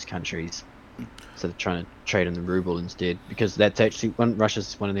 and those countries. So they're trying to trade in the ruble instead, because that's actually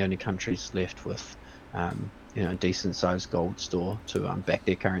Russia's one of the only countries left with a decent sized gold store to back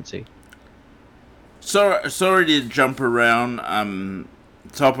their currency. Sorry to jump around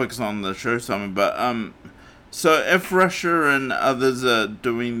topics on the show, Simon, but so if Russia and others are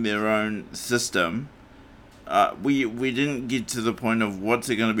doing their own system, we didn't get to the point of what's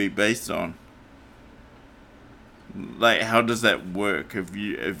it going to be based on. Like, how does that work if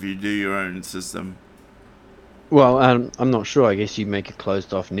you do your own system? Well, I'm not sure. I guess you make a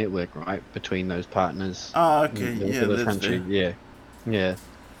closed off network, right, between those partners. Oh, okay, yeah, that's country. fair. Yeah.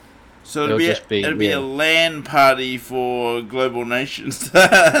 So it'll be a LAN party for global nations.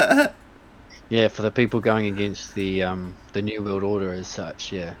 Yeah, for the people going against the New World Order as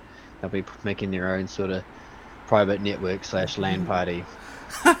such. Yeah, they'll be making their own sort of private network / LAN party.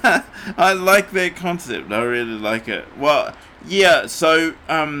 I like that concept. I really like it. Well, yeah. So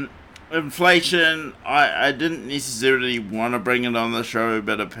inflation. I didn't necessarily want to bring it on the show,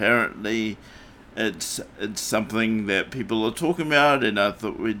 but apparently it's something that people are talking about, and I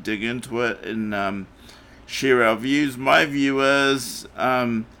thought we'd dig into it and share our views. My view is,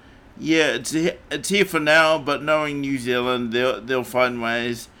 it's here for now, but knowing New Zealand, they'll find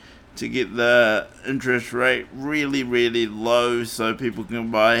ways to get the interest rate really, really low so people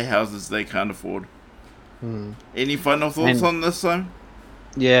can buy houses they can't afford. Any final thoughts on this, Sam?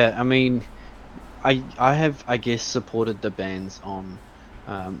 Yeah, I mean, I have, I guess, supported the bans on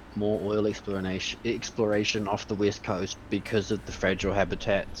more oil exploration off the west coast because of the fragile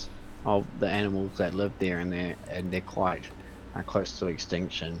habitats of the animals that live there, and they're quite close to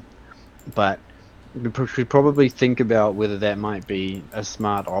extinction. But we should probably think about whether that might be a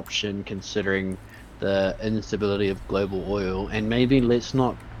smart option considering the instability of global oil, and maybe let's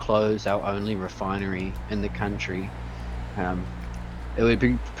not close our only refinery in the country. It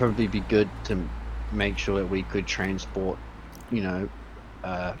would probably be good to make sure that we could transport,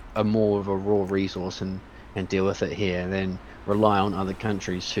 a more of a raw resource and deal with it here, and then rely on other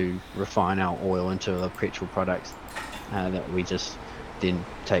countries to refine our oil into the petrol products that we just then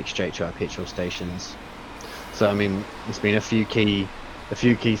take straight to our petrol stations. So I mean, there's been a few key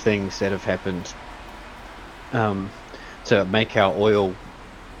things that have happened to make our oil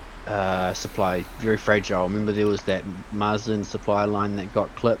supply very fragile. Remember, there was that Marsden supply line that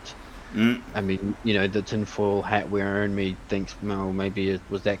got clipped. I mean, the tinfoil hat wearer in me thinks, well, maybe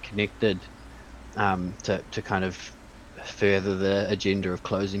was that connected to kind of further the agenda of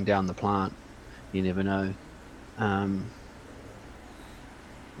closing down the plant. You never know.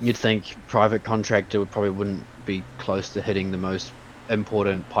 You'd think private contractor wouldn't be close to hitting the most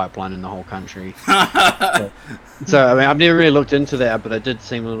important pipeline in the whole country. So I mean, I've never really looked into that, but it did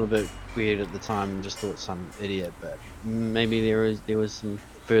seem a little bit weird at the time, and just thought some idiot. But maybe there was some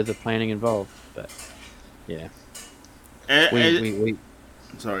further planning involved. But yeah, we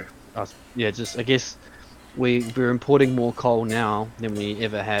sorry. Just I guess we're importing more coal now than we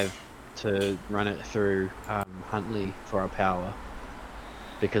ever have to run it through Huntly for our power,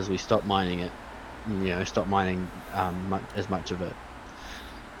 because we stopped mining it. Stop mining as much of it.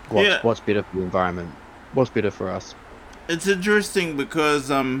 What's better for the environment? What's better for us? It's interesting because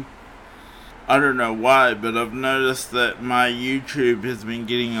I don't know why, but I've noticed that my YouTube has been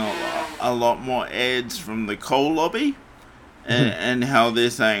getting a lot more ads from the coal lobby, and how they're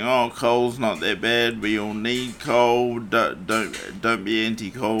saying, "Oh, coal's not that bad. We all need coal. Don't be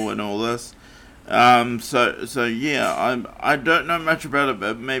anti-coal and all this." So yeah, I don't know much about it,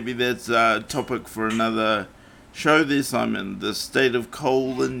 but maybe that's a topic for another show there, Simon. The state of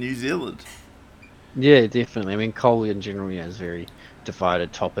coal in New Zealand. Yeah, definitely. I mean, coal in general is very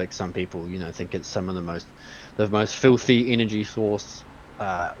divided topic. Some people, think it's some of the most filthy energy source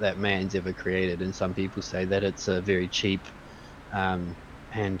that man's ever created, and some people say that it's a very cheap and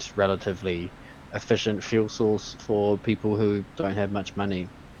relatively efficient fuel source for people who don't have much money.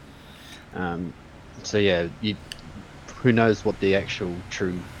 So yeah, who knows what the actual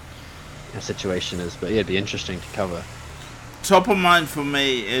true situation is, but yeah, it'd be interesting to cover. Top of mind for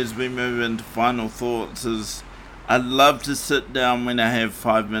me as we move into final thoughts is I'd love to sit down when I have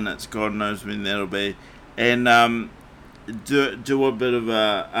 5 minutes, God knows when that'll be, and do a bit of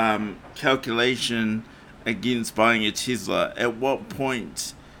a calculation against buying a Tesla, at what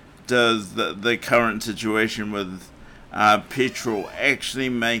point does the current situation with petrol actually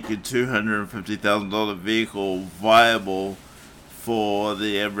make a $250,000 vehicle viable for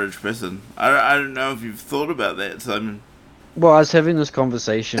the average person? I don't know if you've thought about that, Simon. Well, I was having this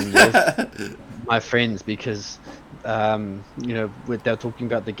conversation with my friends because, they were talking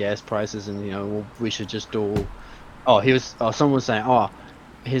about the gas prices and, well, we should just do. Someone was saying,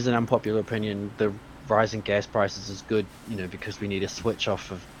 here's an unpopular opinion. The rise in gas prices is good, because we need a switch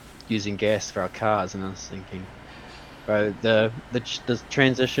off of using gas for our cars. And I was thinking, bro, the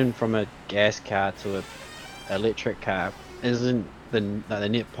transition from a gas car to a electric car isn't the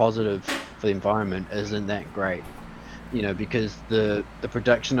net positive for the environment isn't that great. Because the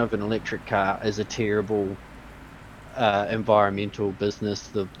production of an electric car is a terrible environmental business.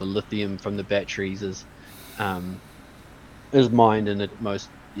 The lithium from the batteries is mined in the most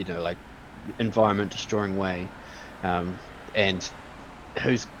environment destroying way, and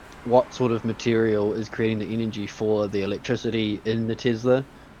what sort of material is creating the energy for the electricity in the Tesla?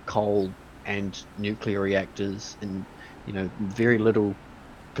 Coal and nuclear reactors, and very little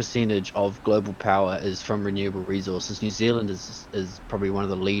percentage of global power is from renewable resources. New Zealand is probably one of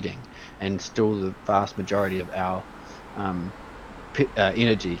the leading, and still the vast majority of our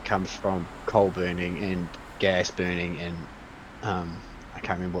energy comes from coal burning and gas burning, and I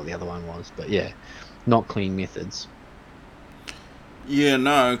can't remember what the other one was, but yeah, not clean methods. Yeah,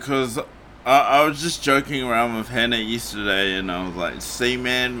 no, because I was just joking around with Hannah yesterday, and I was like, "See,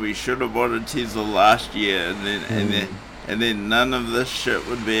 man, we should have bought a Tesla last year, and then none of this shit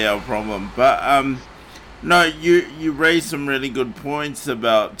would be our problem." But no, you raised some really good points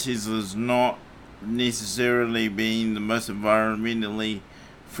about Teslas not necessarily being the most environmentally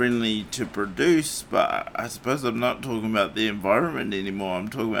friendly to produce, but I suppose I'm not talking about the environment anymore. I'm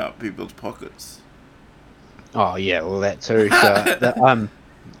talking about people's pockets. Oh yeah, well that too. So,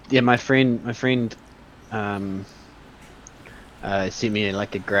 my friend sent me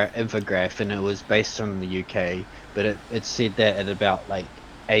like a infograph, and it was based on the UK, but it said that at about like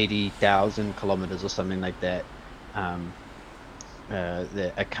 80,000 kilometers or something like that,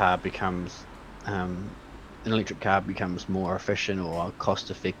 that a car becomes an electric car becomes more efficient or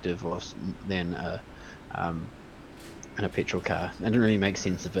cost effective than a petrol car. I didn't really make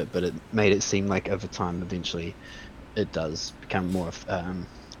sense of it, but it made it seem like over time, eventually, it does become more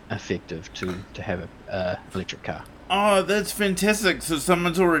effective to have a electric car. Oh, that's fantastic! So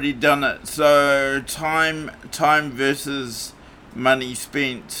someone's already done it. So time versus money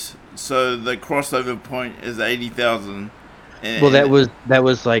spent. So the crossover point is 80,000. Well, that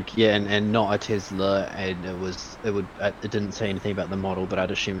was like and not a Tesla, and it didn't say anything about the model, but I'd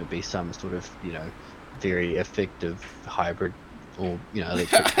assume it'd be some sort of very effective hybrid or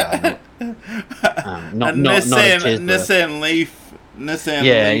electric car. Not a Tesla. Nissan Leaf.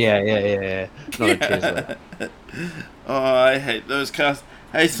 Yeah. Not a Tesla. Oh, I hate those cars.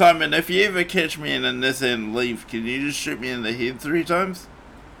 Hey Simon, if you ever catch me in a Nissan Leaf, can you just shoot me in the head 3 times?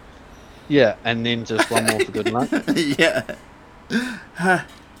 Yeah, and then just one more for good luck. Yeah.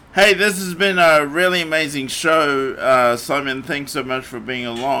 Hey, this has been a really amazing show. Simon, thanks so much for being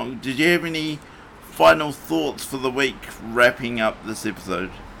along. Did you have any final thoughts for the week wrapping up this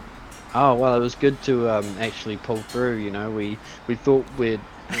episode? Oh, well, it was good to actually pull through. We thought we'd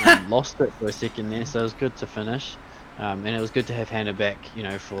lost it for a second there, so it was good to finish. And it was good to have Hannah back,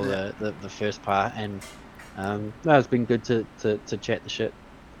 for the first part. And it's been good to chat the shit.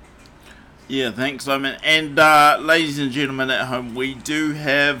 Yeah, thanks, Simon. And ladies and gentlemen at home, we do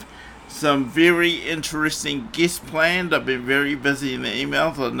have some very interesting guests planned. I've been very busy in the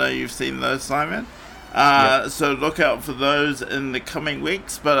emails. I know you've seen those, Simon. Yep. So look out for those in the coming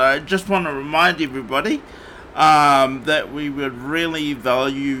weeks. But I just want to remind everybody that we would really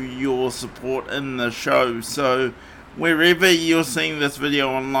value your support in the show. So wherever you're seeing this video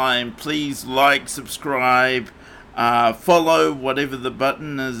online, please like, subscribe, follow, whatever the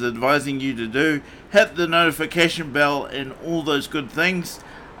button is advising you to do, hit the notification bell and all those good things.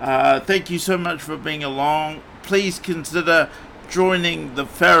 Thank you so much for being along. Please consider joining the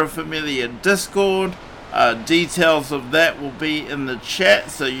Farah Familia Discord. Details of that will be in the chat,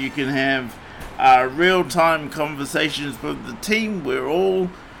 so you can have real-time conversations with the team. We're all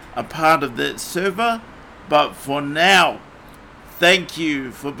a part of that server. But for now, thank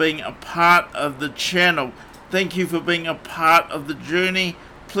you for being a part of the channel. Thank you for being a part of the journey.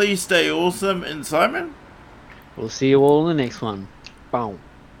 Please stay awesome. And Simon? We'll see you all in the next one. Boom.